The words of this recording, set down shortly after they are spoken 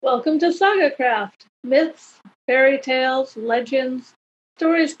Welcome to SagaCraft. Myths, fairy tales, legends,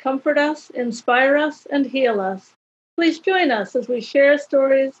 stories comfort us, inspire us, and heal us. Please join us as we share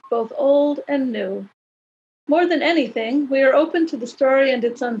stories both old and new. More than anything, we are open to the story and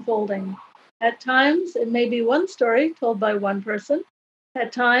its unfolding. At times, it may be one story told by one person.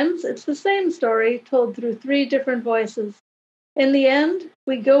 At times, it's the same story told through three different voices. In the end,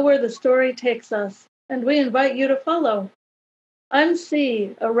 we go where the story takes us, and we invite you to follow. I'm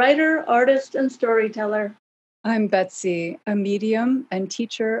C, a writer, artist, and storyteller. I'm Betsy, a medium and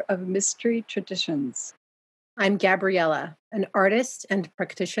teacher of mystery traditions. I'm Gabriella, an artist and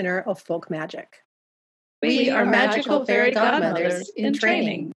practitioner of folk magic. We are magical fairy godmothers in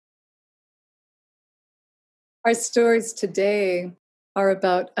training. Our stories today are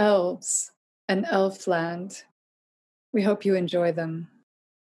about elves and Elfland. We hope you enjoy them.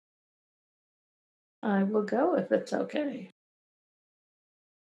 I will go if it's okay.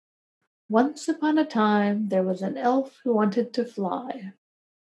 Once upon a time, there was an elf who wanted to fly,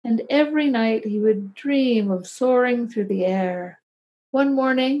 and every night he would dream of soaring through the air. One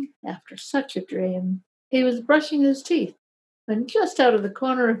morning, after such a dream, he was brushing his teeth, when just out of the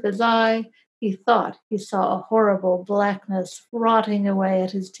corner of his eye, he thought he saw a horrible blackness rotting away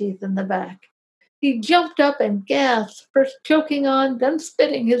at his teeth in the back. He jumped up and gasped, first choking on, then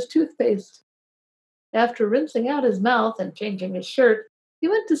spitting his toothpaste. After rinsing out his mouth and changing his shirt, he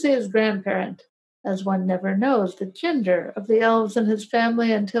went to see his grandparent, as one never knows the gender of the elves in his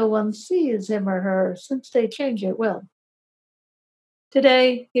family until one sees him or her, since they change at will.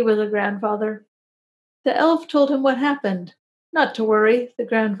 Today, he was a grandfather. The elf told him what happened. Not to worry, the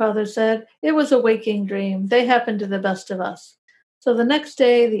grandfather said. It was a waking dream. They happen to the best of us. So the next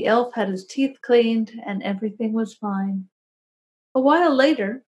day, the elf had his teeth cleaned, and everything was fine. A while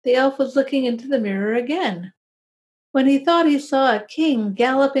later, the elf was looking into the mirror again, when he thought he saw a king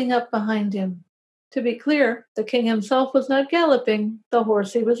galloping up behind him. To be clear, the king himself was not galloping, the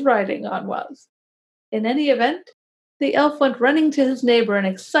horse he was riding on was. In any event, the elf went running to his neighbor and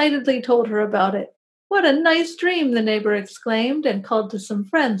excitedly told her about it. What a nice dream, the neighbor exclaimed, and called to some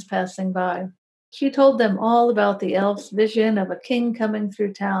friends passing by. She told them all about the elf's vision of a king coming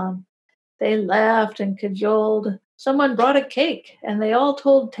through town. They laughed and cajoled. Someone brought a cake, and they all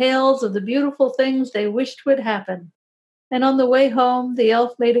told tales of the beautiful things they wished would happen. And on the way home, the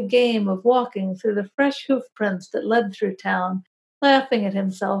elf made a game of walking through the fresh hoof prints that led through town, laughing at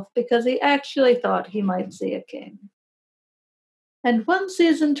himself because he actually thought he might see a king. And one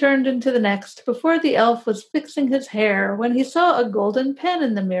season turned into the next before the elf was fixing his hair when he saw a golden pen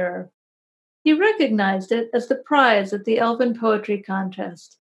in the mirror. He recognized it as the prize at the Elven Poetry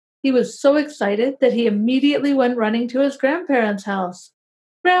Contest. He was so excited that he immediately went running to his grandparents' house.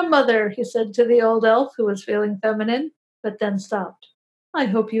 "Grandmother," he said to the old elf who was feeling feminine, but then stopped. "I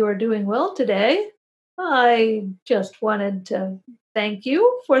hope you are doing well today. I just wanted to thank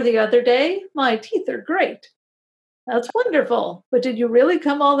you for the other day. My teeth are great." "That's wonderful. But did you really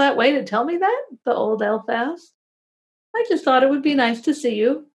come all that way to tell me that?" the old elf asked. "I just thought it would be nice to see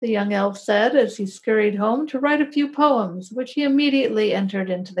you," the young elf said as he scurried home to write a few poems, which he immediately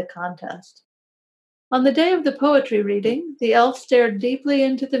entered into the contest. On the day of the poetry reading, the elf stared deeply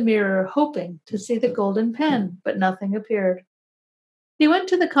into the mirror, hoping to see the golden pen, but nothing appeared. He went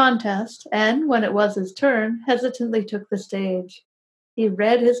to the contest, and, when it was his turn, hesitantly took the stage. He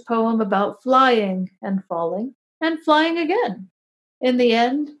read his poem about flying and flying again. In the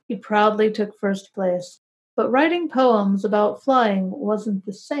end, he proudly took first place. But writing poems about flying wasn't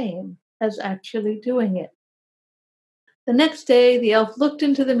the same as actually doing it. The next day, the elf looked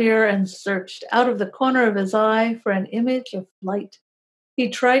into the mirror and searched out of the corner of his eye for an image of flight. He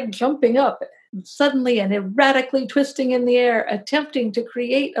tried jumping up, and suddenly and erratically twisting in the air, attempting to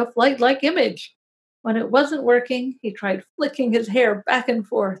create a flight-like image. When it wasn't working, he tried flicking his hair back and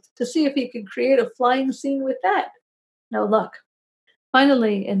forth to see if he could create a flying scene with that. No luck.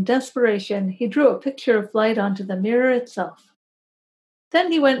 Finally, in desperation, he drew a picture of flight onto the mirror itself. Then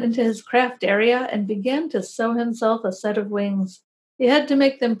he went into his craft area and began to sew himself a set of wings. He had to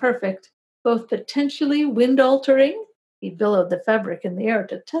make them perfect, both potentially wind-altering — he billowed the fabric in the air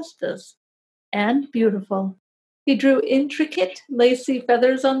to test this — and beautiful. He drew intricate, lacy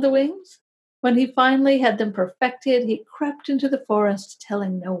feathers on the wings. When he finally had them perfected, he crept into the forest,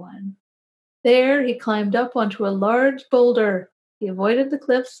 telling no one. There he climbed up onto a large boulder. He avoided the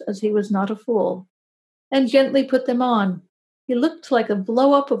cliffs, as he was not a fool, and gently put them on. He looked like a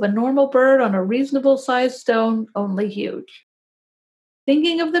blow-up of a normal bird on a reasonable-sized stone, only huge.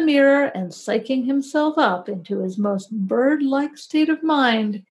 Thinking of the mirror and psyching himself up into his most bird-like state of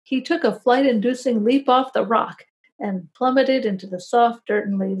mind, he took a flight-inducing leap off the rock and plummeted into the soft dirt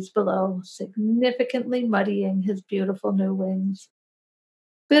and leaves below, significantly muddying his beautiful new wings.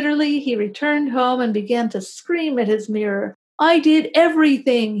 Bitterly, he returned home and began to scream at his mirror. I did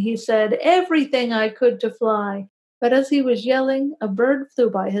everything, he said, everything I could to fly. But as he was yelling, a bird flew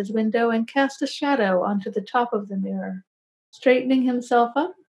by his window and cast a shadow onto the top of the mirror. Straightening himself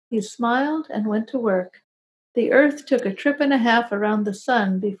up, he smiled and went to work. The earth took a trip and a half around the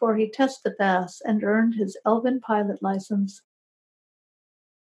sun before he tested the pass and earned his elven pilot license.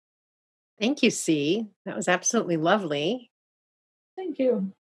 Thank you, C. That was absolutely lovely. Thank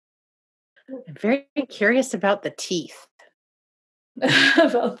you. I'm very curious about the teeth.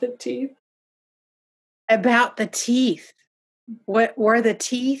 About the teeth. About the teeth. What were the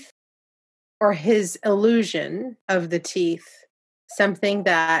teeth or his illusion of the teeth something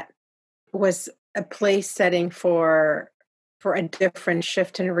that was a place setting for a different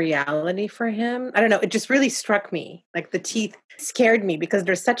shift in reality for him? I don't know. It just really struck me. Like the teeth scared me because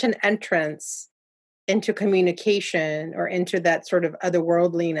there's such an entrance into communication or into that sort of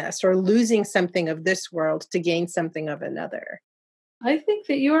otherworldliness or losing something of this world to gain something of another. I think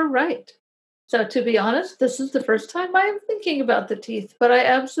that you're right. So, to be honest, this is the first time I'm thinking about the teeth, but I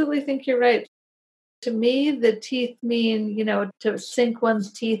absolutely think you're right. To me, the teeth mean, to sink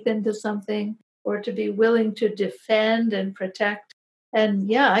one's teeth into something or to be willing to defend and protect. And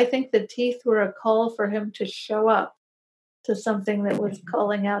yeah, I think the teeth were a call for him to show up to something that was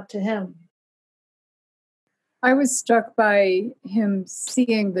calling out to him. I was struck by him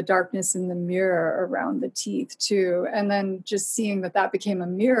seeing the darkness in the mirror around the teeth too, and then just seeing that became a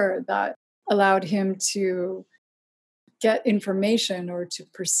mirror that allowed him to get information or to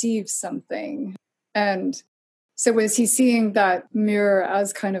perceive something. And so was he seeing that mirror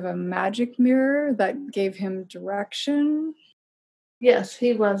as kind of a magic mirror that gave him direction? Yes,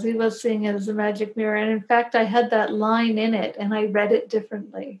 he was. He was seeing it as a magic mirror. And in fact, I had that line in it and I read it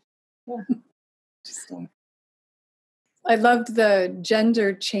differently. Yeah. Interesting. I loved the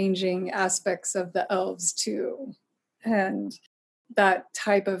gender changing aspects of the elves too. And that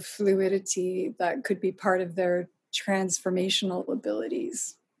type of fluidity that could be part of their transformational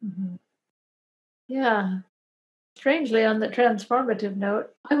abilities. Mm-hmm. Yeah. Strangely, on the transformative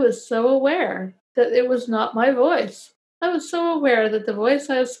note, I was so aware that it was not my voice. I was so aware that the voice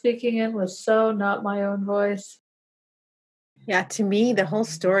I was speaking in was so not my own voice. Yeah, to me, the whole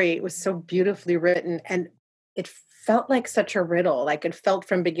story was so beautifully written and it felt like such a riddle. Like it felt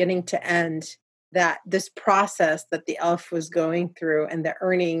from beginning to end that this process that the elf was going through and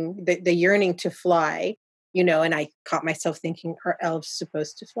the yearning to fly, and I caught myself thinking, are elves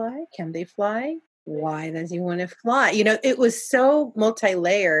supposed to fly? Can they fly? Why does he want to fly? It was so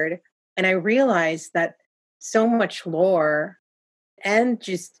multi-layered. And I realized that so much lore and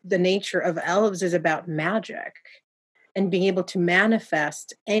just the nature of elves is about magic and being able to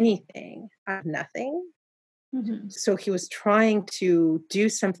manifest anything out of nothing. Mm-hmm. So he was trying to do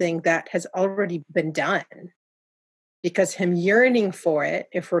something that has already been done because him yearning for it,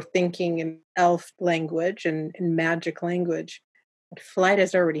 if we're thinking in elf language and in magic language, flight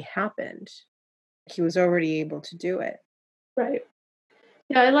has already happened. He was already able to do it. Right.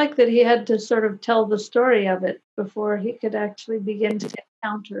 Yeah, I like that he had to sort of tell the story of it before he could actually begin to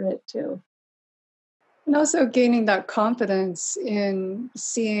encounter it too. And also gaining that confidence in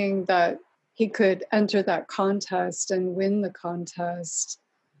seeing that he could enter that contest and win the contest,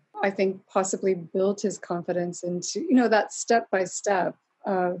 I think possibly built his confidence into, that step by step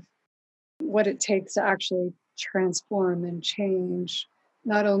of what it takes to actually transform and change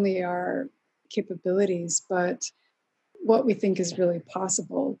not only our capabilities, but what we think is really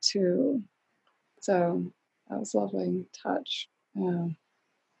possible too. So that was a lovely touch. Yeah.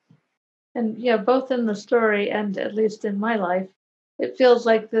 And yeah, both in the story and at least in my life, it feels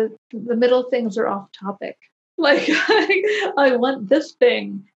like the middle things are off topic. Like I want this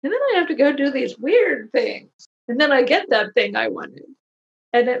thing, and then I have to go do these weird things, and then I get that thing I wanted.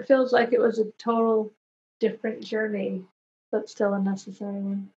 And it feels like it was a total different journey, but still a necessary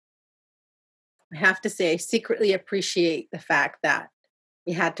one. I have to say, I secretly appreciate the fact that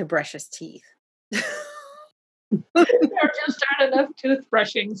he had to brush his teeth. There just aren't enough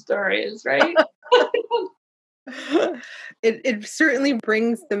toothbrushing stories, right? It certainly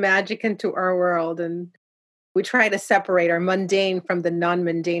brings the magic into our world, and we try to separate our mundane from the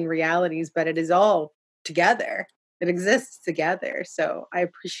non-mundane realities, but it is all together. It exists together. So I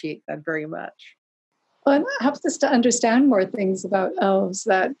appreciate that very much. Well, it helps us to understand more things about elves,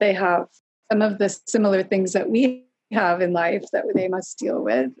 that they have some of the similar things that we have in life that they must deal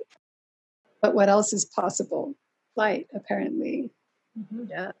with. But what else is possible? Flight, apparently. Mm-hmm.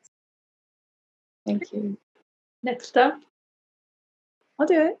 Yes. Thank you. Next up. I'll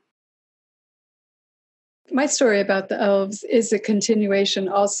do it. My story about the elves is a continuation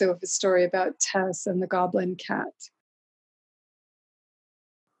also of a story about Tess and the goblin cat.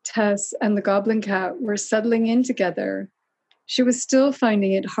 Tess and the goblin cat were settling in together. She was still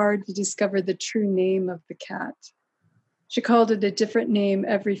finding it hard to discover the true name of the cat. She called it a different name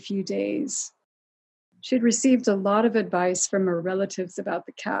every few days. She'd received a lot of advice from her relatives about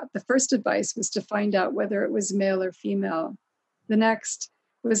the cat. The first advice was to find out whether it was male or female. The next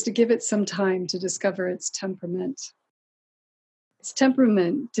was to give it some time to discover its temperament. Its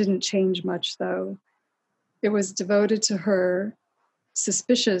temperament didn't change much, though. It was devoted to her,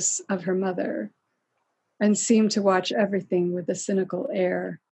 suspicious of her mother, and seemed to watch everything with a cynical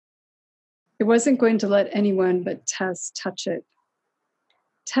air. It wasn't going to let anyone but Tess touch it.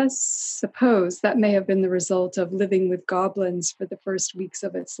 Tess supposed that may have been the result of living with goblins for the first weeks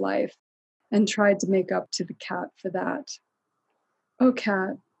of its life, and tried to make up to the cat for that. Oh,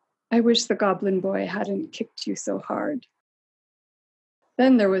 cat, I wish the goblin boy hadn't kicked you so hard.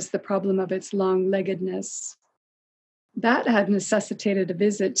 Then there was the problem of its long-leggedness. That had necessitated a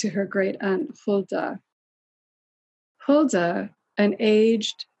visit to her great-aunt Hulda. Hulda, an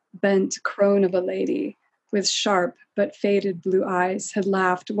aged, bent crone of a lady with sharp but faded blue eyes, had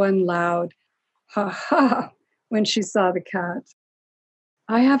laughed one loud ha ha when she saw the cat.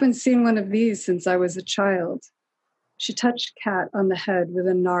 I haven't seen one of these since I was a child. She touched Cat on the head with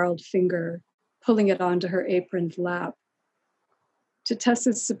a gnarled finger, pulling it onto her aproned lap. To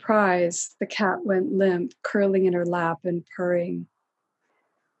Tessa's surprise, the cat went limp, curling in her lap and purring.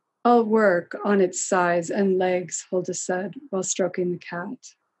 I'll work on its size and legs, Hulda said, while stroking the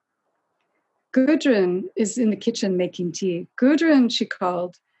cat. Gudrun is in the kitchen making tea. Gudrun, she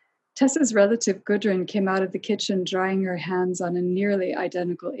called. Tessa's relative Gudrun came out of the kitchen drying her hands on a nearly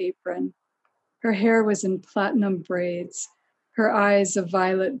identical apron. Her hair was in platinum braids, her eyes a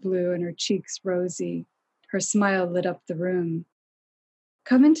violet blue and her cheeks rosy. Her smile lit up the room.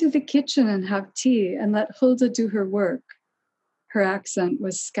 Come into the kitchen and have tea and let Hulda do her work. Her accent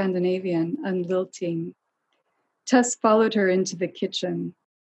was Scandinavian and lilting. Tess followed her into the kitchen.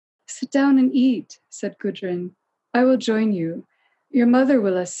 Sit down and eat, said Gudrun. I will join you. Your mother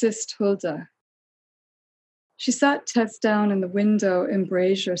will assist Hulda. She sat Tess down in the window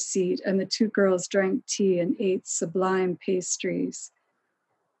embrasure seat, and the two girls drank tea and ate sublime pastries.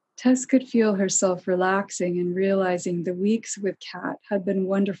 Tess could feel herself relaxing and realizing the weeks with Cat had been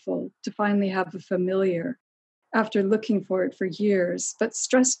wonderful to finally have a familiar, after looking for it for years, but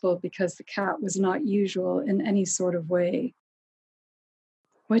stressful because the cat was not usual in any sort of way.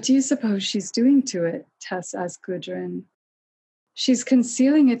 What do you suppose she's doing to it? Tess asked Gudrun. She's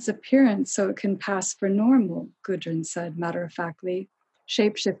concealing its appearance so it can pass for normal, Gudrun said matter-of-factly.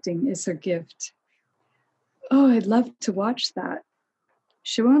 Shape-shifting is her gift. Oh, I'd love to watch that.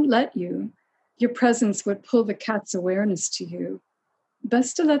 She won't let you. Your presence would pull the cat's awareness to you.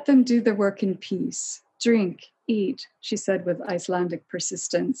 Best to let them do their work in peace. Drink, eat, she said with Icelandic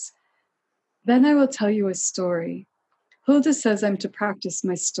persistence. Then I will tell you a story. Hulda says I'm to practice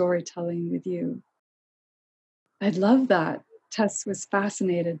my storytelling with you. I'd love that. Tess was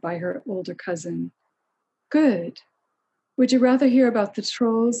fascinated by her older cousin. Good. Would you rather hear about the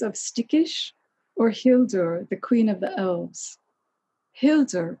trolls of Stykish or Hildur, the queen of the elves?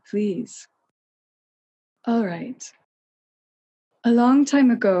 Hildur, please. All right. A long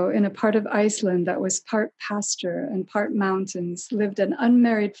time ago, in a part of Iceland that was part pasture and part mountains, lived an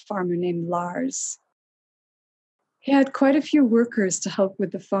unmarried farmer named Lars. He had quite a few workers to help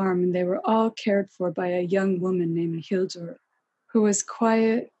with the farm, and they were all cared for by a young woman named Hildur, who was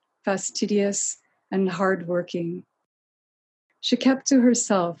quiet, fastidious, and hardworking. She kept to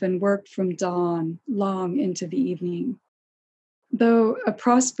herself and worked from dawn long into the evening. Though a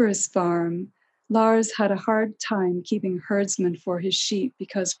prosperous farm, Lars had a hard time keeping herdsmen for his sheep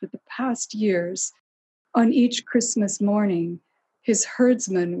because for the past years, on each Christmas morning, his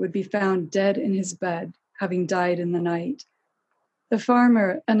herdsman would be found dead in his bed, having died in the night. The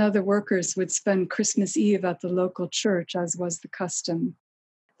farmer and other workers would spend Christmas Eve at the local church, as was the custom.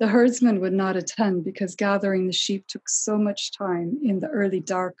 The herdsman would not attend because gathering the sheep took so much time in the early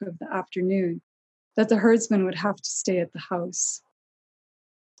dark of the afternoon that the herdsman would have to stay at the house.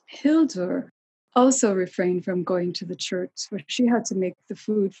 Hildur also refrained from going to the church, where she had to make the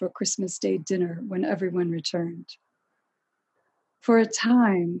food for Christmas Day dinner when everyone returned. For a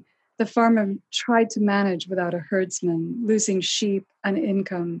time, the farmer tried to manage without a herdsman, losing sheep and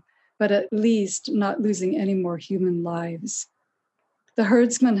income, but at least not losing any more human lives. The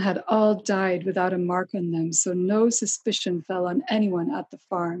herdsmen had all died without a mark on them, so no suspicion fell on anyone at the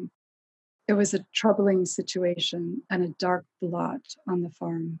farm. It was a troubling situation and a dark blot on the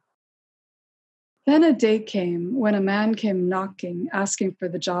farm. Then a day came when a man came knocking, asking for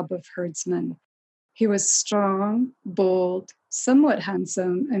the job of herdsman. He was strong, bold, somewhat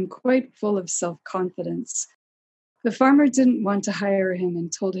handsome, and quite full of self-confidence. The farmer didn't want to hire him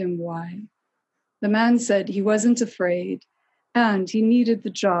and told him why. The man said he wasn't afraid, and he needed the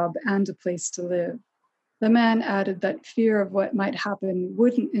job and a place to live. The man added that fear of what might happen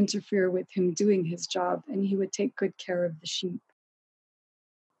wouldn't interfere with him doing his job, and he would take good care of the sheep.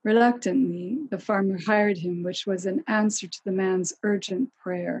 Reluctantly, the farmer hired him, which was an answer to the man's urgent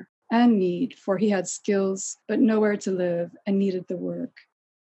prayer and need, for he had skills but nowhere to live and needed the work.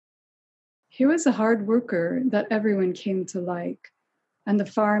 He was a hard worker that everyone came to like, and the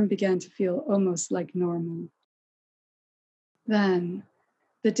farm began to feel almost like normal. Then,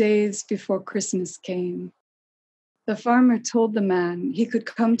 the days before Christmas came. The farmer told the man he could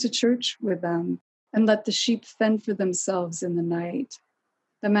come to church with them and let the sheep fend for themselves in the night.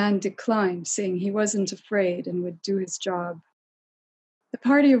 The man declined, saying he wasn't afraid and would do his job. The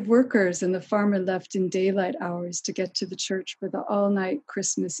party of workers and the farmer left in daylight hours to get to the church for the all-night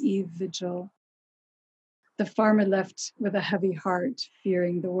Christmas Eve vigil. The farmer left with a heavy heart,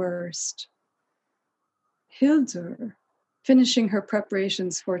 fearing the worst. Hildur, finishing her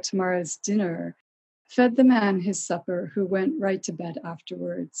preparations for tomorrow's dinner, fed the man his supper, who went right to bed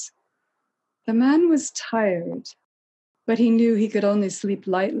afterwards. The man was tired, but he knew he could only sleep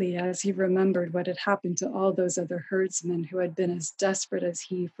lightly as he remembered what had happened to all those other herdsmen who had been as desperate as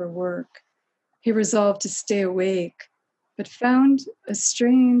he for work. He resolved to stay awake, but found a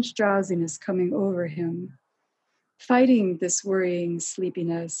strange drowsiness coming over him. Fighting this worrying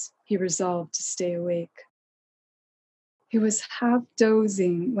sleepiness, he resolved to stay awake. He was half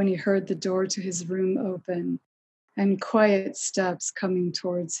dozing when he heard the door to his room open and quiet steps coming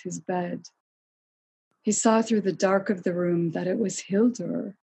towards his bed. He saw through the dark of the room that it was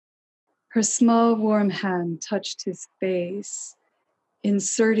Hildur. Her small, warm hand touched his face,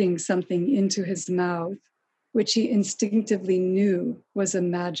 inserting something into his mouth, which he instinctively knew was a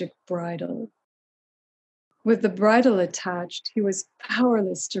magic bridle. With the bridle attached, he was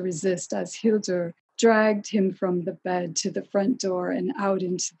powerless to resist as Hildur dragged him from the bed to the front door and out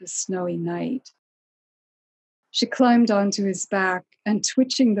into the snowy night. She climbed onto his back, and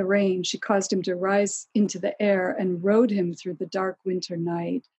twitching the rein, she caused him to rise into the air and rode him through the dark winter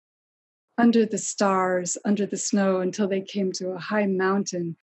night, under the stars, under the snow, until they came to a high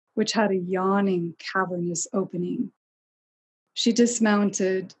mountain which had a yawning, cavernous opening. She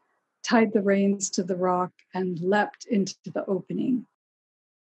dismounted, tied the reins to the rock, and leapt into the opening.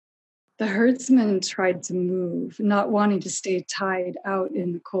 The herdsman tried to move, not wanting to stay tied out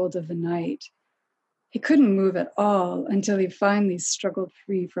in the cold of the night. He couldn't move at all until he finally struggled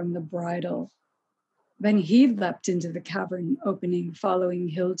free from the bridle. Then he leapt into the cavern opening, following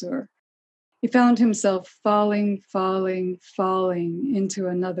Hildur. He found himself falling into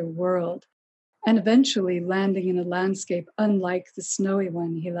another world, and eventually landing in a landscape unlike the snowy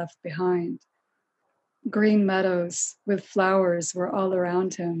one he left behind. Green meadows with flowers were all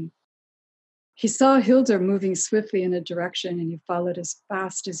around him. He saw Hildur moving swiftly in a direction, and he followed as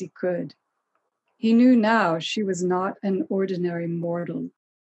fast as he could. He knew now she was not an ordinary mortal,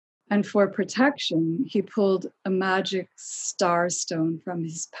 and for protection, he pulled a magic star stone from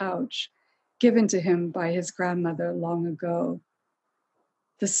his pouch, given to him by his grandmother long ago.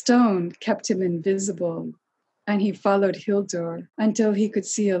 The stone kept him invisible, and he followed Hildur until he could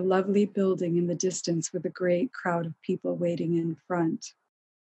see a lovely building in the distance with a great crowd of people waiting in front.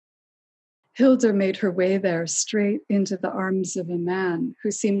 Hildur made her way there straight into the arms of a man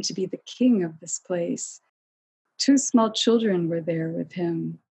who seemed to be the king of this place. 2 small children were there with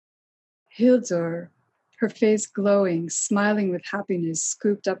him. Hildur, her face glowing, smiling with happiness,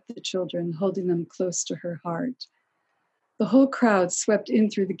 scooped up the children, holding them close to her heart. The whole crowd swept in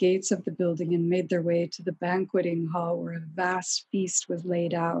through the gates of the building and made their way to the banqueting hall where a vast feast was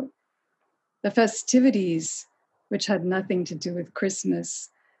laid out. The festivities, which had nothing to do with Christmas,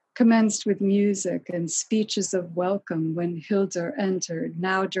 commenced with music and speeches of welcome when Hildur entered,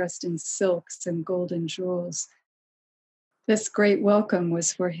 now dressed in silks and golden jewels. This great welcome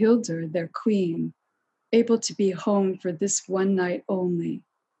was for Hildur, their queen, able to be home for this one night only.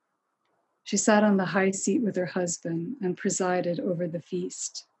 She sat on the high seat with her husband and presided over the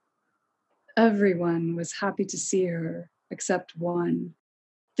feast. Everyone was happy to see her, except one.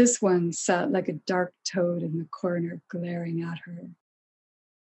 This one sat like a dark toad in the corner, glaring at her.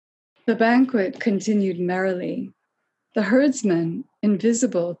 The banquet continued merrily. The herdsman,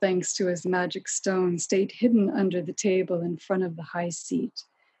 invisible thanks to his magic stone, stayed hidden under the table in front of the high seat.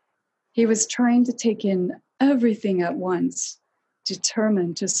 He was trying to take in everything at once,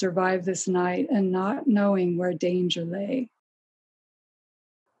 determined to survive this night and not knowing where danger lay.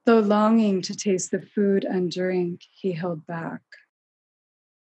 Though longing to taste the food and drink, he held back.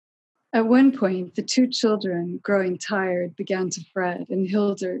 At one point, the two children, growing tired, began to fret, and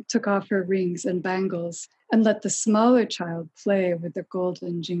Hildur took off her rings and bangles and let the smaller child play with the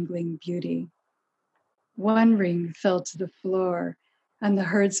golden jingling beauty. One ring fell to the floor, and the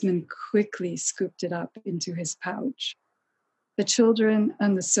herdsman quickly scooped it up into his pouch. The children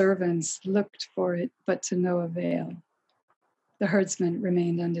and the servants looked for it, but to no avail. The herdsman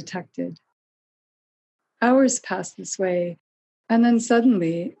remained undetected. Hours passed this way, and then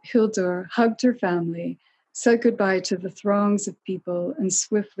suddenly Hildur hugged her family, said goodbye to the throngs of people, and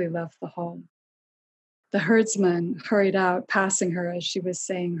swiftly left the hall. The herdsman hurried out, passing her as she was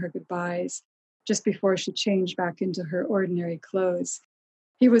saying her goodbyes, just before she changed back into her ordinary clothes.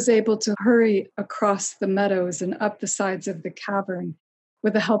 He was able to hurry across the meadows and up the sides of the cavern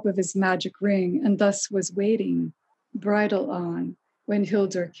with the help of his magic ring, and thus was waiting, bridle on, when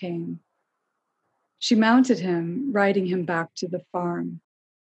Hildur came. She mounted him, riding him back to the farm.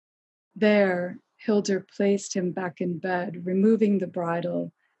 There, Hildur placed him back in bed, removing the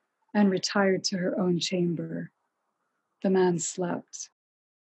bridle, and retired to her own chamber. The man slept.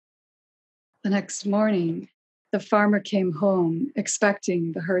 The next morning, the farmer came home,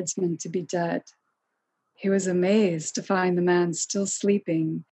 expecting the herdsman to be dead. He was amazed to find the man still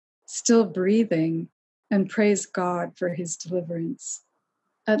sleeping, still breathing, and praised God for his deliverance.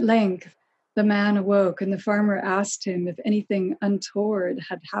 At length, the man awoke, and the farmer asked him if anything untoward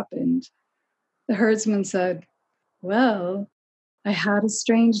had happened. The herdsman said, "Well, I had a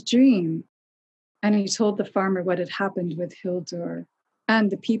strange dream." And he told the farmer what had happened with Hildur, and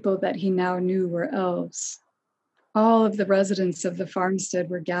the people that he now knew were elves. All of the residents of the farmstead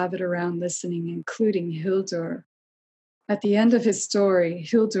were gathered around listening, including Hildur. At the end of his story,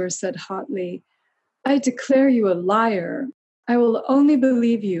 Hildur said hotly, "I declare you a liar. I will only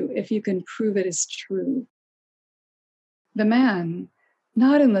believe you if you can prove it is true." The man,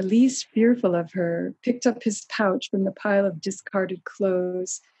 not in the least fearful of her, picked up his pouch from the pile of discarded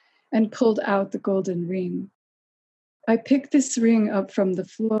clothes and pulled out the golden ring. "I picked this ring up from the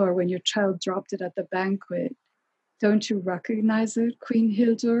floor when your child dropped it at the banquet. Don't you recognize it, Queen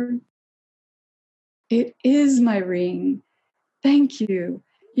Hildur?" "It is my ring. Thank you.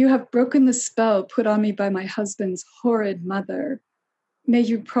 You have broken the spell put on me by my husband's horrid mother. May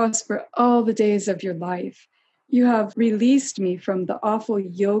you prosper all the days of your life. You have released me from the awful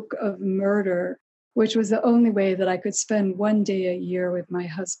yoke of murder, which was the only way that I could spend one day a year with my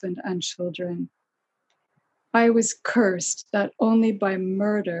husband and children. I was cursed that only by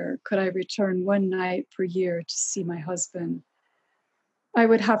murder could I return one night per year to see my husband. I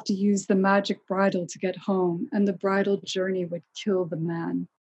would have to use the magic bridle to get home, and the bridal journey would kill the man.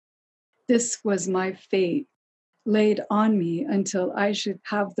 This was my fate, laid on me until I should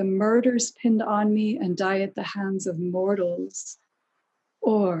have the murders pinned on me and die at the hands of mortals,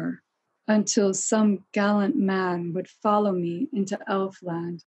 or until some gallant man would follow me into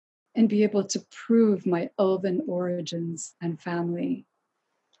Elfland and be able to prove my elven origins and family.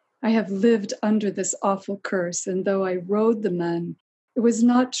 I have lived under this awful curse, and though I rode the men, it was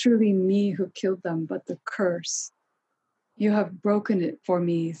not truly me who killed them, but the curse. You have broken it for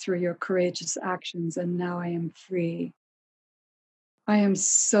me through your courageous actions, and now I am free. I am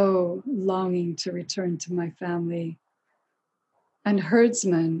so longing to return to my family. And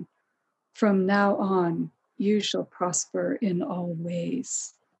herdsman, from now on, you shall prosper in all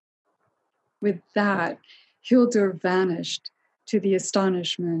ways." With that, Hildur vanished, to the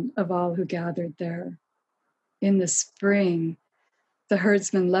astonishment of all who gathered there. In the spring, the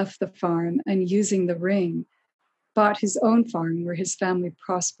herdsman left the farm and, using the ring, bought his own farm where his family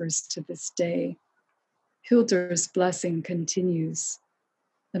prospers to this day. Hildur's blessing continues.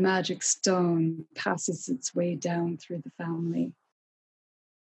 The magic stone passes its way down through the family.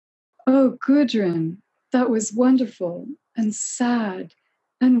 "Oh, Gudrun, that was wonderful and sad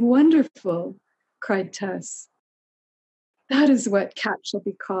and wonderful," cried Tess. "That is what cat shall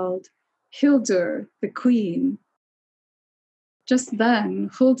be called, Hildur the Queen." Just then,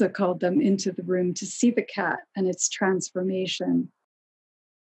 Hulda called them into the room to see the cat and its transformation.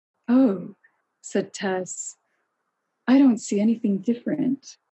 "Oh," said Tess, "I don't see anything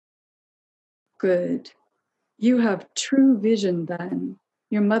different." "Good. You have true vision then.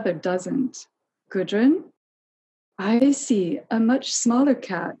 Your mother doesn't. Gudrun? I see a much smaller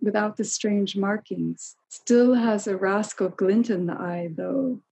cat without the strange markings. Still has a rascal glint in the eye,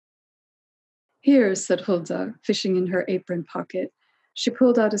 though." "Here," said Hulda, fishing in her apron pocket. She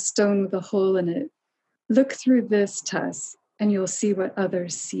pulled out a stone with a hole in it. Look through this, Tess, and you'll see what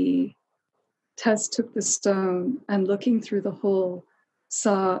others see. Tess took the stone and, looking through the hole,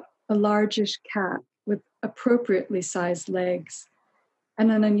 saw a largish cat with appropriately sized legs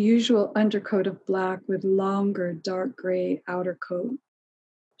and an unusual undercoat of black with longer dark gray outer coat.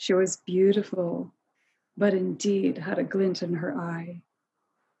 She was beautiful, but indeed had a glint in her eye.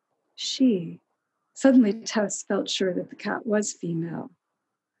 Suddenly Tess felt sure that the cat was female.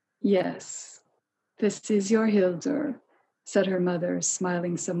 Yes, this is your Hildur, said her mother,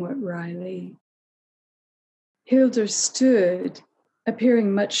 smiling somewhat wryly. Hildur stood,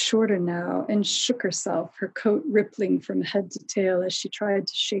 appearing much shorter now, and shook herself, her coat rippling from head to tail as she tried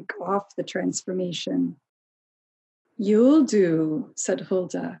to shake off the transformation. You'll do, said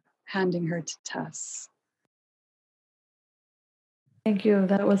Hulda, handing her to Tess. Thank you.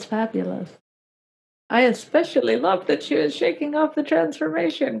 That was fabulous. I especially love that she was shaking off the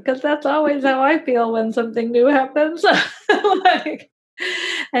transformation, because that's always how I feel when something new happens.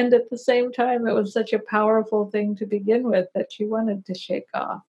 And at the same time, it was such a powerful thing to begin with that she wanted to shake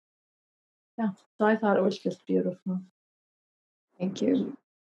off. Yeah, so I thought it was just beautiful. Thank you.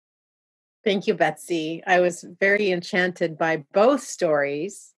 Thank you, Betsy. I was very enchanted by both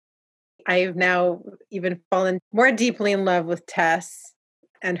stories. I've now even fallen more deeply in love with Tess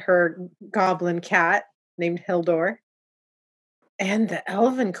and her goblin cat named Hildur. And the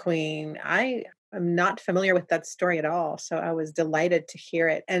Elven Queen. I am not familiar with that story at all, so I was delighted to hear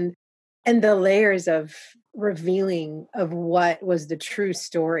it. And the layers of revealing of what was the true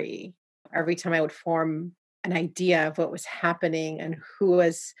story. Every time I would form an idea of what was happening and who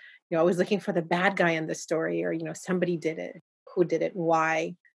was, I was looking for the bad guy in the story, or, somebody did it, who did it,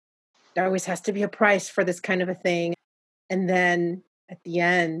 why. There always has to be a price for this kind of a thing. And then at the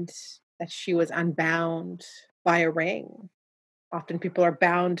end, that she was unbound by a ring. Often people are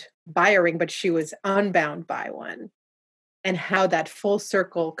bound by a ring, but she was unbound by one. And how that full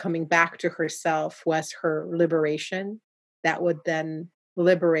circle coming back to herself was her liberation that would then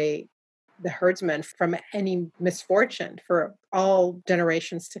liberate the herdsman from any misfortune for all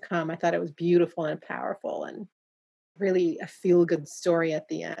generations to come. I thought it was beautiful and powerful and really a feel-good story at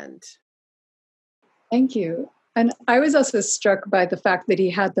the end. Thank you. And I was also struck by the fact that he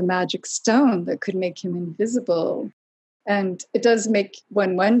had the magic stone that could make him invisible. And it does make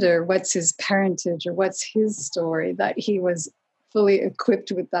one wonder what's his parentage or what's his story, that he was fully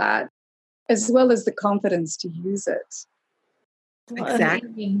equipped with that, as well as the confidence to use it.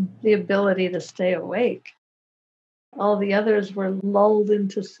 Exactly. And the ability to stay awake. All the others were lulled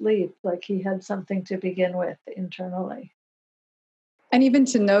into sleep, like he had something to begin with internally. And even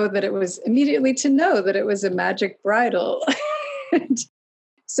to know that it was a magic bridle.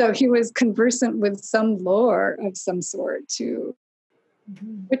 So he was conversant with some lore of some sort too,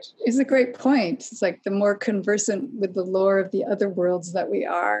 which is a great point. It's like the more conversant with the lore of the other worlds that we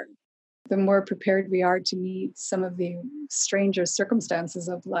are, the more prepared we are to meet some of the stranger circumstances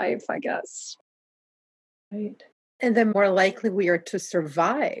of life, I guess. Right. And the more likely we are to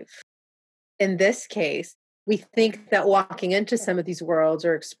survive. In this case, we think that walking into some of these worlds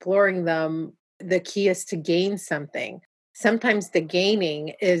or exploring them, the key is to gain something. Sometimes the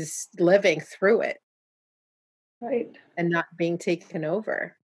gaining is living through it. Right. And not being taken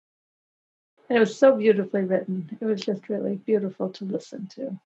over. And it was so beautifully written. It was just really beautiful to listen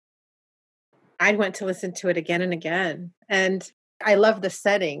to. I'd want to listen to it again and again. And I love the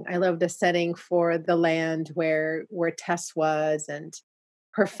setting. I love the setting for the land where Tess was, and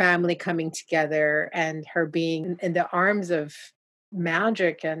her family coming together, and her being in the arms of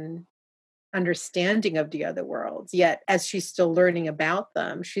magic and understanding of the other worlds. Yet, as she's still learning about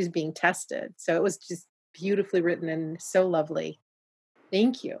them, she's being tested. So it was just beautifully written and so lovely.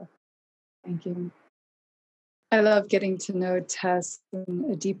 Thank you. Thank you. I love getting to know Tess in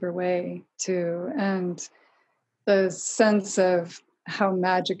a deeper way too. And the sense of how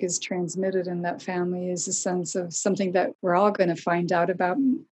magic is transmitted in that family is a sense of something that we're all going to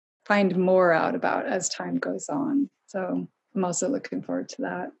find more out about as time goes on. So I'm also looking forward to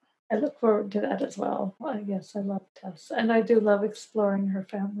that. I look forward to that as well. I guess I love Tess. And I do love exploring her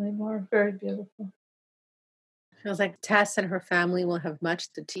family more. Very beautiful. Feels like Tess and her family will have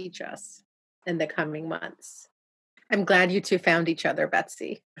much to teach us in the coming months. I'm glad you two found each other,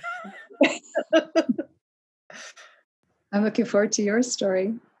 Betsy. I'm looking forward to your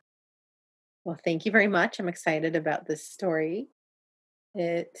story. Well, thank you very much. I'm excited about this story.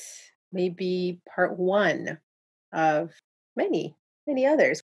 It may be part one of many, many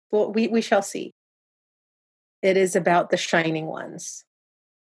others. Well, we shall see. It is about the Shining Ones.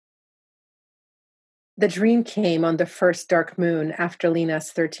 The dream came on the first dark moon after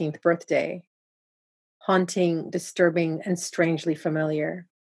Lena's 13th birthday. Haunting, disturbing, and strangely familiar.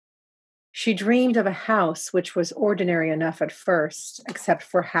 She dreamed of a house which was ordinary enough at first, except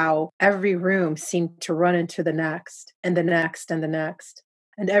for how every room seemed to run into the next, and the next, and the next,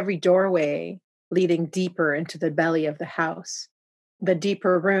 and every doorway leading deeper into the belly of the house. The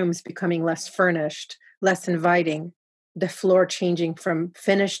deeper rooms becoming less furnished, less inviting, the floor changing from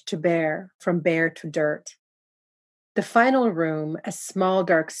finished to bare, from bare to dirt. The final room, a small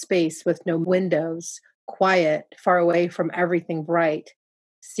dark space with no windows, quiet, far away from everything bright,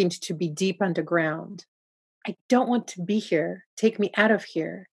 seemed to be deep underground. I don't want to be here. Take me out of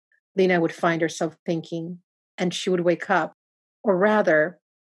here, Lena would find herself thinking, and she would wake up, or rather,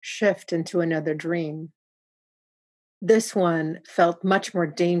 shift into another dream. This one felt much more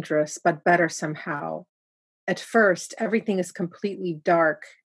dangerous, but better somehow. At first, everything is completely dark,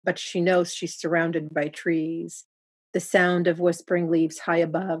 but she knows she's surrounded by trees. The sound of whispering leaves high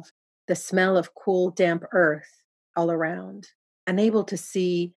above, the smell of cool, damp earth all around. Unable to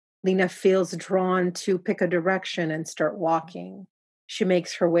see, Lena feels drawn to pick a direction and start walking. She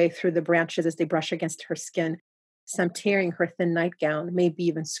makes her way through the branches as they brush against her skin, some tearing her thin nightgown, maybe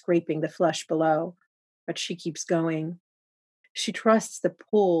even scraping the flesh below. But she keeps going. She trusts the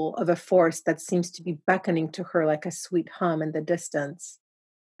pull of a force that seems to be beckoning to her like a sweet hum in the distance.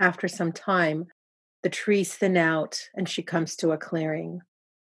 After some time, the trees thin out and she comes to a clearing.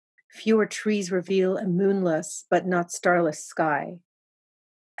 Fewer trees reveal a moonless but not starless sky.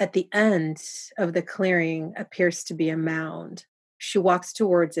 At the end of the clearing appears to be a mound. She walks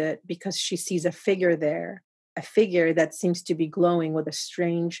towards it because she sees a figure there, a figure that seems to be glowing with a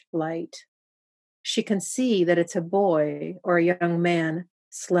strange light. She can see that it's a boy or a young man,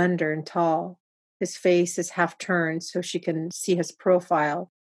 slender and tall. His face is half turned so she can see his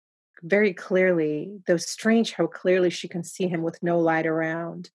profile very clearly, though strange how clearly she can see him with no light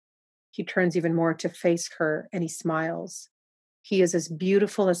around. He turns even more to face her, and he smiles. He is as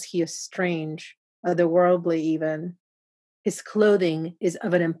beautiful as he is strange, otherworldly even. His clothing is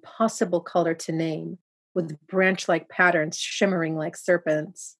of an impossible color to name, with branch-like patterns shimmering like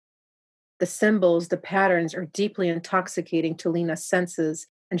serpents. The symbols, the patterns are deeply intoxicating to Lena's senses,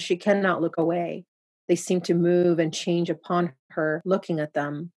 and she cannot look away. They seem to move and change upon her, looking at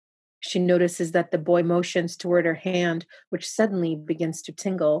them. She notices that the boy motions toward her hand, which suddenly begins to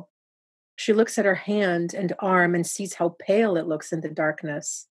tingle. She looks at her hand and arm and sees how pale it looks in the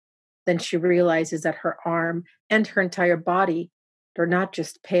darkness. Then she realizes that her arm and her entire body are not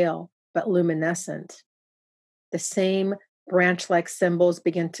just pale, but luminescent. The same branch-like symbols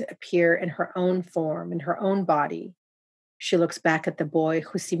begin to appear in her own form, in her own body. She looks back at the boy,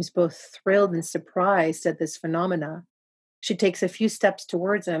 who seems both thrilled and surprised at this phenomena. She takes a few steps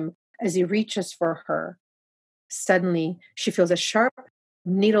towards him as he reaches for her. Suddenly, she feels a sharp,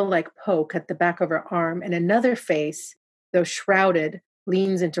 needle-like poke at the back of her arm, and another face, though shrouded,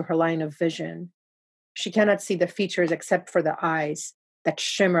 leans into her line of vision. She cannot see the features except for the eyes that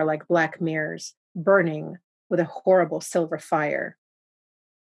shimmer like black mirrors, burning with a horrible silver fire.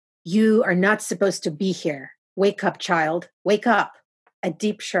 "You are not supposed to be here. Wake up, child. Wake up," a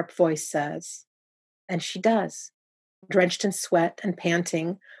deep, sharp voice says. And she does. Drenched in sweat and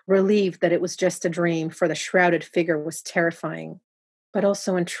panting, relieved that it was just a dream, for the shrouded figure was terrifying, but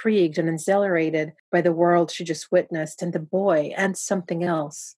also intrigued and exhilarated by the world she just witnessed and the boy and something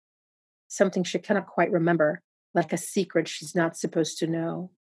else. Something she cannot quite remember, like a secret she's not supposed to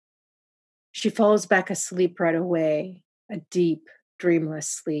know. She falls back asleep right away, a deep, dreamless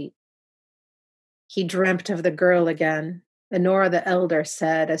sleep. "He dreamt of the girl again," Enora the elder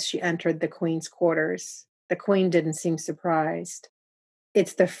said as she entered the queen's quarters. The queen didn't seem surprised.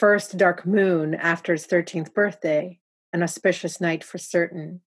 "It's the first dark moon after his 13th birthday, an auspicious night for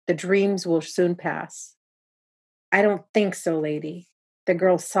certain. The dreams will soon pass." "I don't think so, lady. The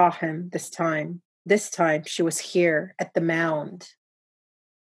girl saw him this time. This time she was here at the mound."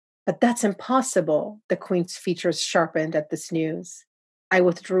 "But that's impossible." The queen's features sharpened at this news. "I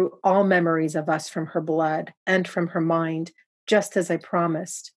withdrew all memories of us from her blood and from her mind, just as I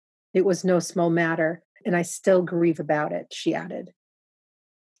promised. It was no small matter, and I still grieve about it," she added.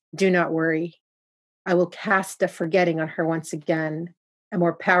 "Do not worry. I will cast a forgetting on her once again, a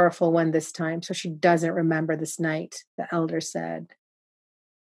more powerful one this time, so she doesn't remember this night," the elder said.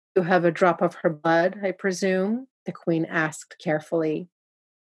 "You have a drop of her blood, I presume?" the queen asked carefully.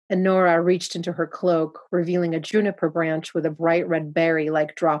 And Nora reached into her cloak, revealing a juniper branch with a bright red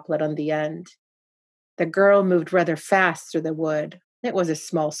berry-like droplet on the end. The girl moved rather fast through the wood. It was a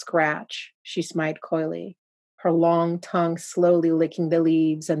small scratch, she smiled coyly, her long tongue slowly licking the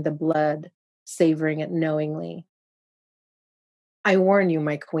leaves and the blood, savoring it knowingly. I warn you,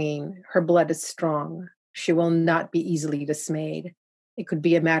 my queen, her blood is strong. She will not be easily dismayed. It could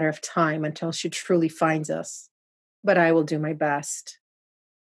be a matter of time until she truly finds us, but I will do my best.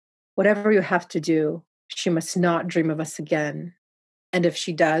 Whatever you have to do, she must not dream of us again. And if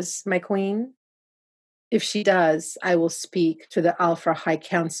she does, my queen, if she does, I will speak to the Alpha High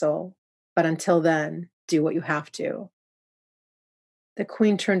Council, but until then, do what you have to. The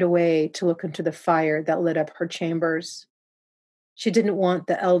queen turned away to look into the fire that lit up her chambers. She didn't want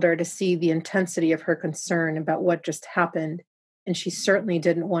the elder to see the intensity of her concern about what just happened, and she certainly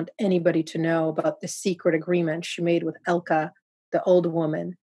didn't want anybody to know about the secret agreement she made with Elka, the old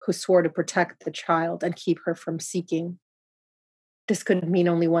woman, who swore to protect the child and keep her from seeking. This could mean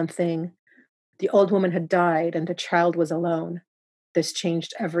only one thing. The old woman had died and the child was alone. This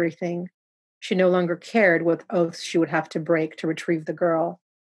changed everything. She no longer cared what oaths she would have to break to retrieve the girl.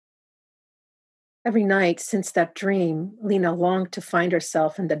 Every night since that dream, Lena longed to find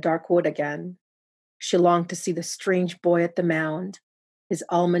herself in the dark wood again. She longed to see the strange boy at the mound. His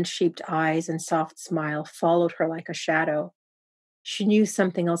almond-shaped eyes and soft smile followed her like a shadow. She knew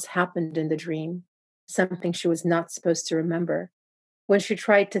something else happened in the dream, something she was not supposed to remember. When she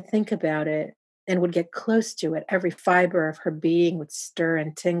tried to think about it and would get close to it, every fiber of her being would stir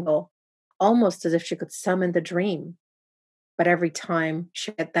and tingle, almost as if she could summon the dream. But every time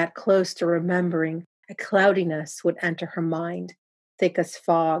she got that close to remembering, a cloudiness would enter her mind, thick as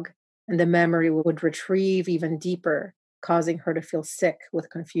fog, and the memory would retrieve even deeper, causing her to feel sick with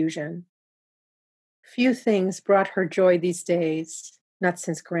confusion. Few things brought her joy these days, not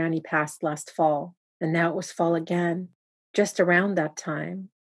since Granny passed last fall, and now it was fall again, just around that time.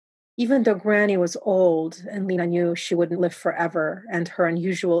 Even though Granny was old and Lena knew she wouldn't live forever, and her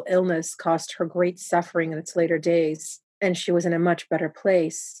unusual illness caused her great suffering in its later days, and she was in a much better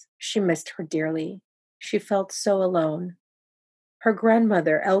place, she missed her dearly. She felt so alone. Her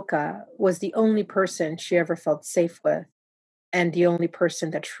grandmother, Elka, was the only person she ever felt safe with, and the only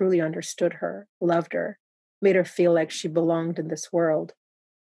person that truly understood her, loved her, made her feel like she belonged in this world.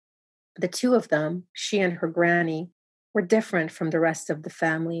 The two of them, she and her granny, were different from the rest of the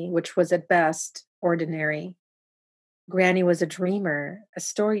family, which was at best ordinary. Granny was a dreamer, a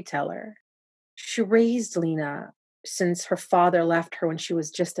storyteller. She raised Lena since her father left her when she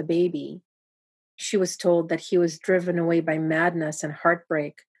was just a baby. She was told that he was driven away by madness and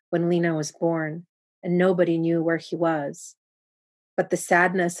heartbreak when Lena was born, and nobody knew where he was. But the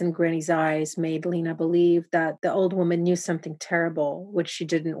sadness in Granny's eyes made Lena believe that the old woman knew something terrible, which she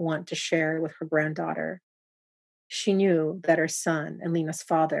didn't want to share with her granddaughter. She knew that her son and Lena's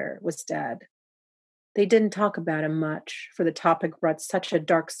father was dead. They didn't talk about him much, for the topic brought such a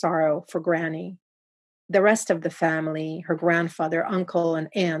dark sorrow for Granny. The rest of the family, her grandfather, uncle, and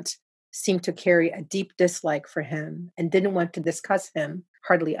aunt, seemed to carry a deep dislike for him and didn't want to discuss him,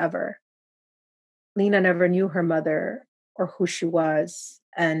 hardly ever. Lena never knew her mother or who she was,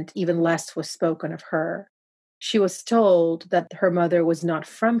 and even less was spoken of her. She was told that her mother was not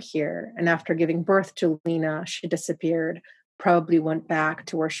from here, and after giving birth to Lena, she disappeared, probably went back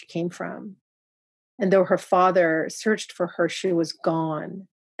to where she came from. And though her father searched for her, she was gone,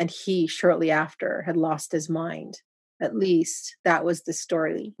 and he, shortly after, had lost his mind. At least that was the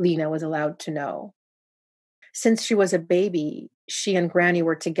story Lena was allowed to know. Since she was a baby, she and Granny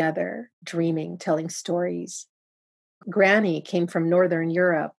were together, dreaming, telling stories. Granny came from Northern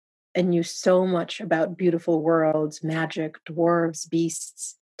Europe and knew so much about beautiful worlds, magic, dwarves,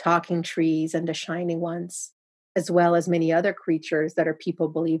 beasts, talking trees, and the shining ones, as well as many other creatures that her people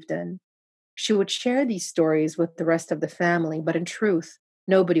believed in. She would share these stories with the rest of the family, but in truth,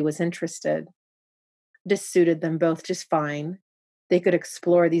 nobody was interested. This suited them both just fine. They could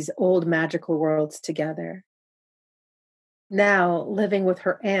explore these old magical worlds together. Now, living with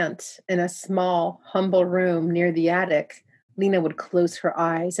her aunt in a small, humble room near the attic, Lena would close her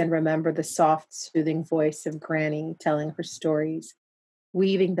eyes and remember the soft, soothing voice of Granny telling her stories,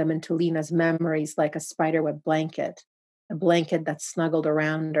 weaving them into Lena's memories like a spiderweb blanket, a blanket that snuggled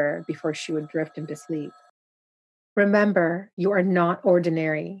around her before she would drift into sleep. Remember, you are not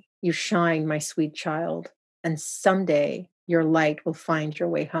ordinary. You shine, my sweet child, and someday your light will find your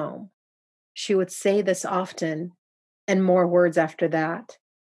way home. She would say this often, and more words after that,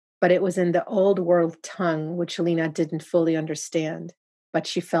 but it was in the old world tongue which Lena didn't fully understand, but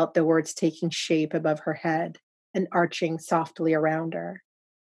she felt the words taking shape above her head and arching softly around her.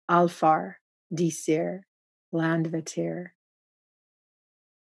 Alfar, Disir, Landvetir.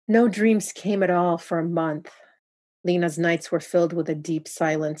 No dreams came at all for a month. Lena's nights were filled with a deep,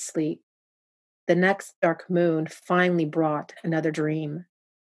 silent sleep. The next dark moon finally brought another dream.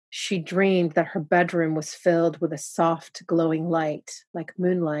 She dreamed that her bedroom was filled with a soft, glowing light, like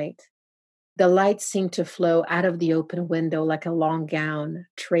moonlight. The light seemed to flow out of the open window like a long gown,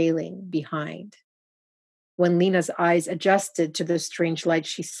 trailing behind. When Lena's eyes adjusted to the strange light,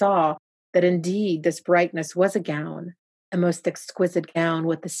 she saw that indeed this brightness was a gown, a most exquisite gown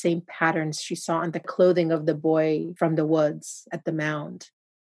with the same patterns she saw on the clothing of the boy from the woods at the mound.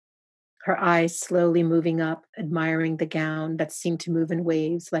 Her eyes slowly moving up, admiring the gown that seemed to move in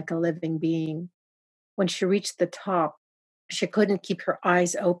waves like a living being. When she reached the top, she couldn't keep her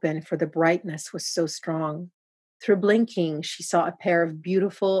eyes open, for the brightness was so strong. Through blinking, she saw a pair of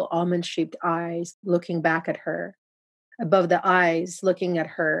beautiful almond-shaped eyes looking back at her. Above the eyes, looking at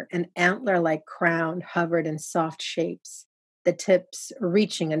her, an antler-like crown hovered in soft shapes, the tips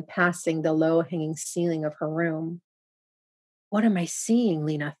reaching and passing the low-hanging ceiling of her room. What am I seeing?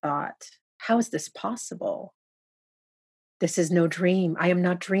 Lena thought. How is this possible? This is no dream. I am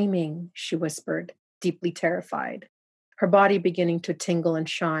not dreaming, she whispered, deeply terrified, her body beginning to tingle and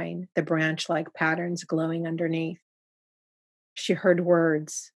shine, the branch-like patterns glowing underneath. She heard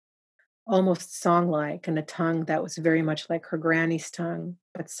words, almost song-like, in a tongue that was very much like her granny's tongue,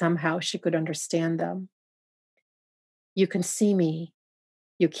 but somehow she could understand them. You can see me.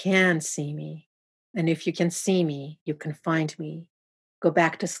 You can see me. And if you can see me, you can find me. Go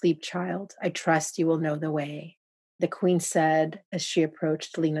back to sleep, child. I trust you will know the way, the queen said as she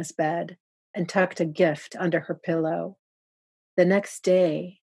approached Lena's bed and tucked a gift under her pillow. The next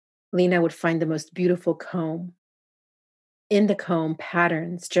day, Lena would find the most beautiful comb. In the comb,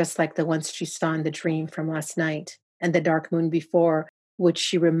 patterns just like the ones she saw in the dream from last night and the dark moon before, which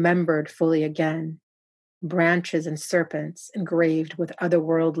she remembered fully again. Branches and serpents engraved with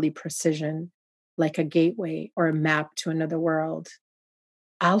otherworldly precision, like a gateway or a map to another world.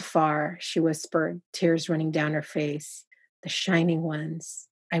 Alfar, she whispered, tears running down her face, the shining ones,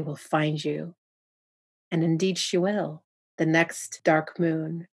 I will find you. And indeed she will. The next dark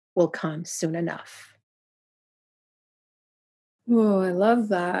moon will come soon enough. Oh, I love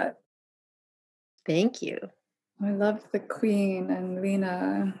that. Thank you. I love the Queen and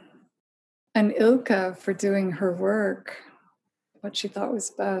Lena and Ilka for doing her work, what she thought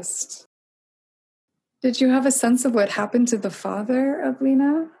was best. Did you have a sense of what happened to the father of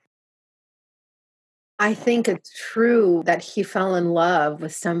Lena? I think it's true that he fell in love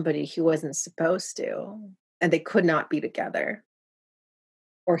with somebody he wasn't supposed to, and they could not be together.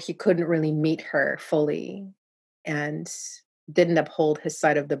 Or he couldn't really meet her fully and didn't uphold his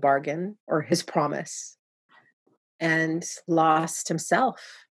side of the bargain or his promise and lost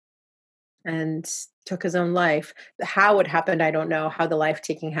himself and took his own life. How it happened, I don't know how the life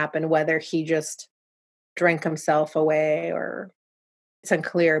taking happened, whether he just drank himself away or it's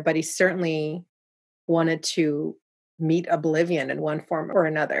unclear, but he certainly wanted to meet oblivion in one form or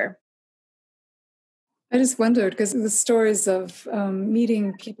another. I just wondered because the stories of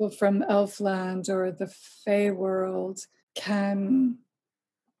meeting people from Elfland or the Fae world can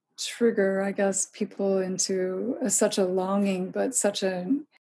trigger, I guess, people into such a longing, but such an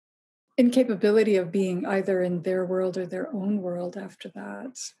incapability of being either in their world or their own world after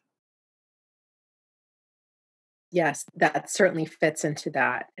that. Yes, that certainly fits into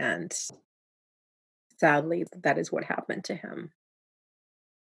that. And sadly, that is what happened to him.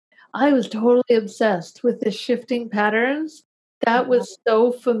 I was totally obsessed with the shifting patterns. That was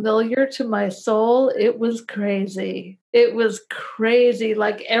so familiar to my soul. It was crazy. It was crazy.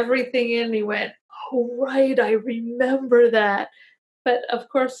 Like everything in me went, oh, right, I remember that. But of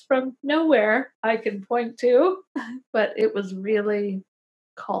course, from nowhere I can point to, but it was really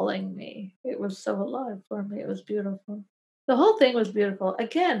calling me. It was so alive for me. It was beautiful. The whole thing was beautiful.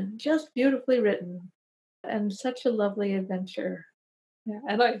 Again, just beautifully written and such a lovely adventure. Yeah,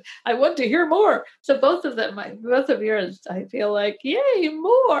 and I want to hear more. So both of them, both of yours, I feel like, yay,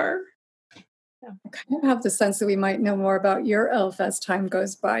 more. Yeah. I kind of have the sense that we might know more about your elf as time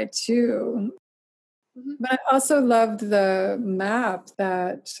goes by too. Mm-hmm. But I also loved the map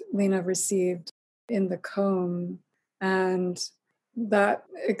that Lena received in the comb and that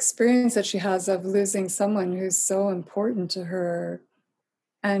experience that she has of losing someone who's so important to her.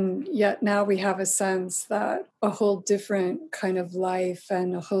 And yet now we have a sense that a whole different kind of life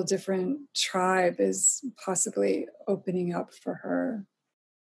and a whole different tribe is possibly opening up for her.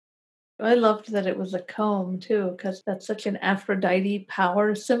 I loved that it was a comb too, because that's such an Aphrodite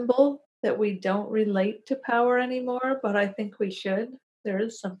power symbol that we don't relate to power anymore, but I think we should. There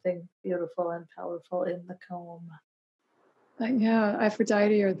is something beautiful and powerful in the comb. Yeah,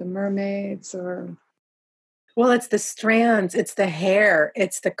 Aphrodite or the mermaids or... Well, it's the strands, it's the hair,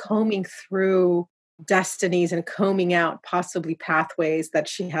 it's the combing through destinies and combing out possibly pathways that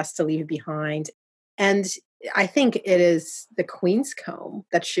she has to leave behind. And I think it is the queen's comb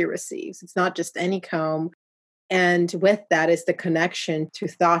that she receives. It's not just any comb. And with that is the connection to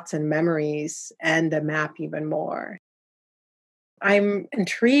thoughts and memories and the map even more. I'm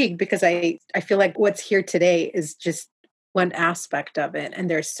intrigued because I feel like what's here today is just one aspect of it. And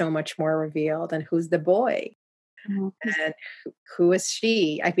there's so much more revealed. And who's the boy? Mhm. And who is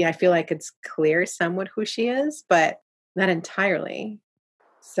she? I mean, I feel like it's clear somewhat who she is, but not entirely.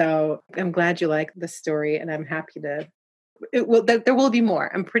 So I'm glad you like the story, and I'm happy to. There will be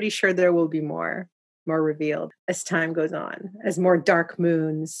more. I'm pretty sure there will be more revealed as time goes on, as more dark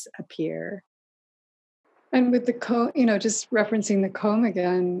moons appear. And with the comb, just referencing the comb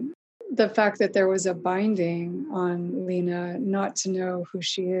again, the fact that there was a binding on Lena not to know who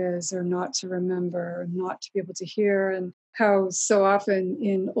she is or not to remember, not to be able to hear, and how so often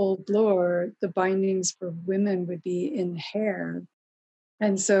in old lore, the bindings for women would be in hair.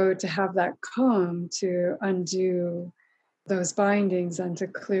 And so to have that comb to undo those bindings and to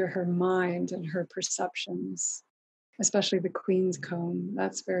clear her mind and her perceptions, especially the queen's comb,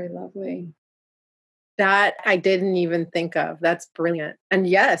 that's very lovely. That I didn't even think of. That's brilliant. And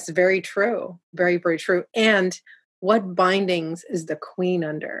yes, very true. Very, very true. And what bindings is the queen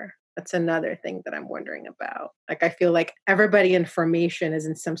under? That's another thing that I'm wondering about. Like I feel like everybody in formation is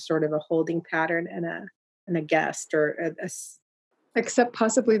in some sort of a holding pattern and a guest or Except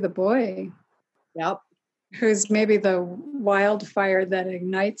possibly the boy, yep. who's maybe the wildfire that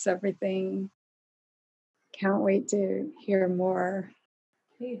ignites everything. Can't wait to hear more.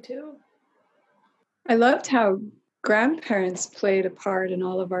 Me too. I loved how grandparents played a part in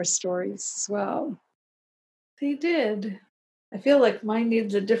all of our stories as well. They did. I feel like mine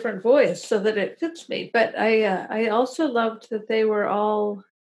needs a different voice so that it fits me. But I also loved that they were all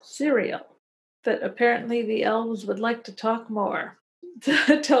serial. That apparently the elves would like to talk more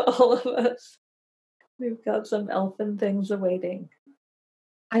to all of us. We've got some elfin things awaiting.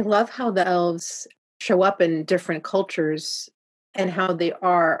 I love how the elves show up in different cultures and how they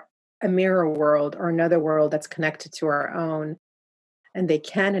are a mirror world or another world that's connected to our own, and they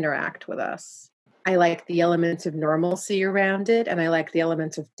can interact with us. I like the elements of normalcy around it, and I like the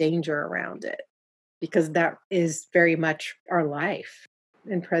elements of danger around it because that is very much our life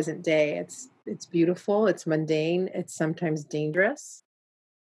in present day. It's beautiful, it's mundane, it's sometimes dangerous.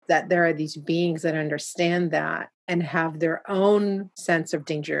 That there are these beings that understand that and have their own sense of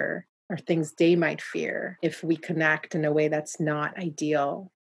danger or things they might fear if we connect in a way that's not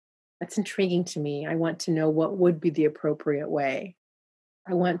ideal. That's intriguing to me. I want to know what would be the appropriate way.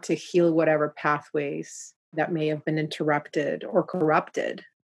 I want to heal whatever pathways that may have been interrupted or corrupted.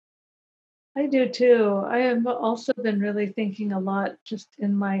 I do too. I have also been really thinking a lot just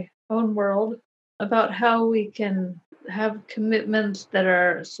in my own world about how we can have commitments that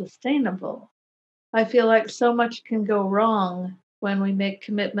are sustainable. I feel like so much can go wrong when we make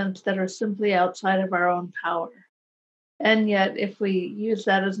commitments that are simply outside of our own power. And yet, if we use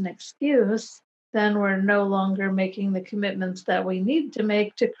that as an excuse, then we're no longer making the commitments that we need to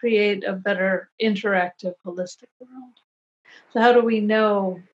make to create a better interactive, holistic world. So, how do we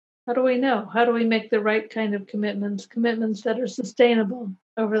know? How do we know? How do we make the right kind of commitments, commitments that are sustainable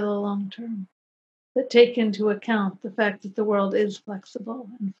over the long term, that take into account the fact that the world is flexible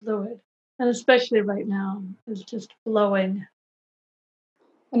and fluid, and especially right now is just flowing.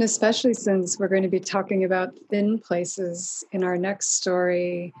 And especially since we're going to be talking about thin places in our next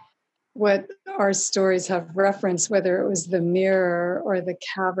story, what our stories have referenced, whether it was the mirror or the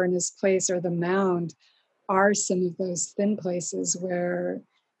cavernous place or the mound, are some of those thin places where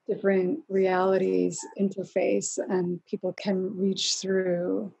different realities interface and people can reach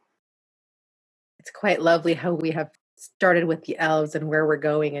through. It's quite lovely how we have started with the elves and where we're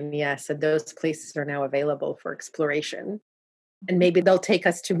going. And yes, and those places are now available for exploration. And maybe they'll take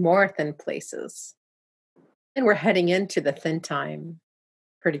us to more thin places. And we're heading into the thin time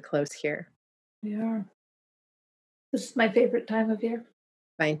pretty close here. We are. This is my favorite time of year.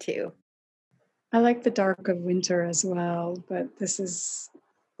 Mine too. I like the dark of winter as well, but this is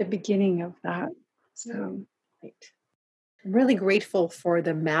the beginning of that. So Right. I'm really grateful for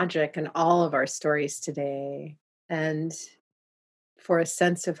the magic in all of our stories today and for a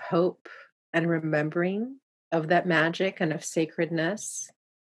sense of hope and remembering of that magic and of sacredness,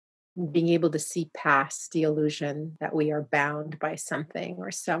 being able to see past the illusion that we are bound by something or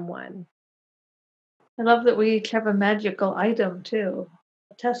someone. I love that we each have a magical item too.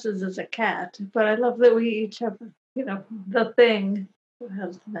 Tessa's is a cat, but I love that we each have, the thing that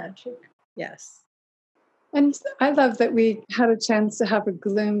has the magic. Yes. And I love that we had a chance to have a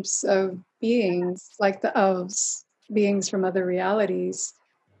glimpse of beings like the elves, beings from other realities,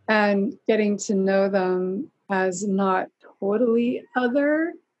 and getting to know them as not totally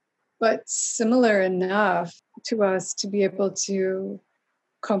other, but similar enough to us to be able to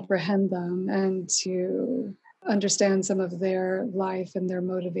comprehend them and to understand some of their life and their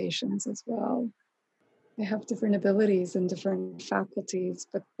motivations as well. They have different abilities and different faculties,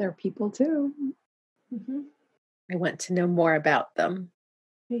 but they're people too. Hmm. I want to know more about them.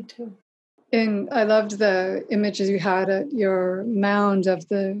 Me too. And I loved the images you had at your mound of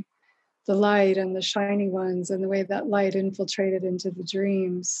the light and the shiny ones and the way that light infiltrated into the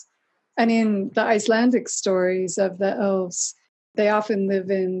dreams. And in the Icelandic stories of the elves, they often live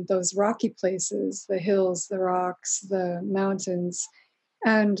in those rocky places, the hills, the rocks, the mountains.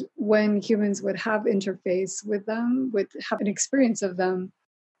 And when humans would have interface with them, would have an experience of them,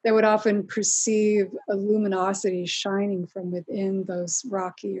 they would often perceive a luminosity shining from within those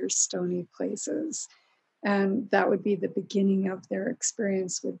rocky or stony places. And that would be the beginning of their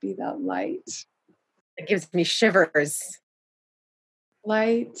experience, would be that light. It gives me shivers.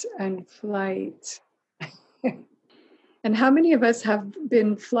 Light and flight. And how many of us have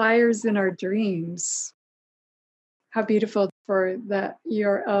been flyers in our dreams? How beautiful for that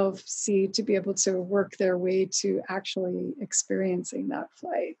your elf seed to be able to work their way to actually experiencing that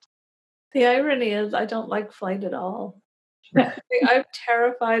flight. The irony is, I don't like flight at all. I'm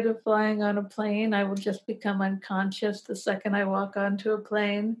terrified of flying on a plane. I will just become unconscious the second I walk onto a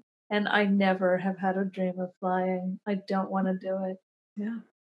plane. And I never have had a dream of flying. I don't want to do it. Yeah.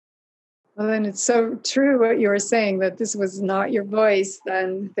 Well, then it's so true what you were saying, that this was not your voice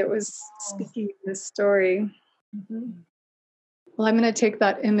then that was speaking this story. Mm-hmm. Well, I'm going to take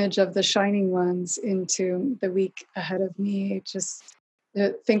that image of the shining ones into the week ahead of me. Just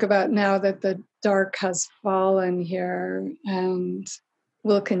think about now that the dark has fallen here and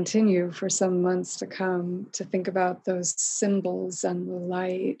will continue for some months to come, to think about those symbols and the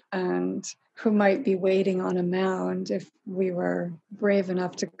light and who might be waiting on a mound if we were brave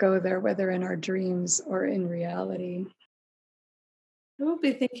enough to go there, whether in our dreams or in reality. I will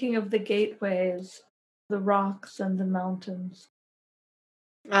be thinking of the gateways, the rocks, and the mountains.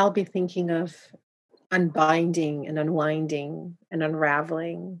 I'll be thinking of unbinding and unwinding and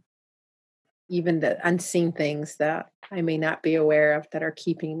unraveling, even the unseen things that I may not be aware of that are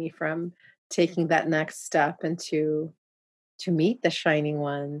keeping me from taking that next step and to meet the shining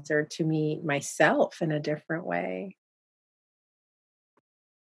ones or to meet myself in a different way.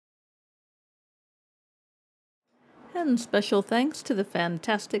 And special thanks to the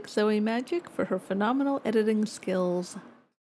fantastic Zoe Magic for her phenomenal editing skills.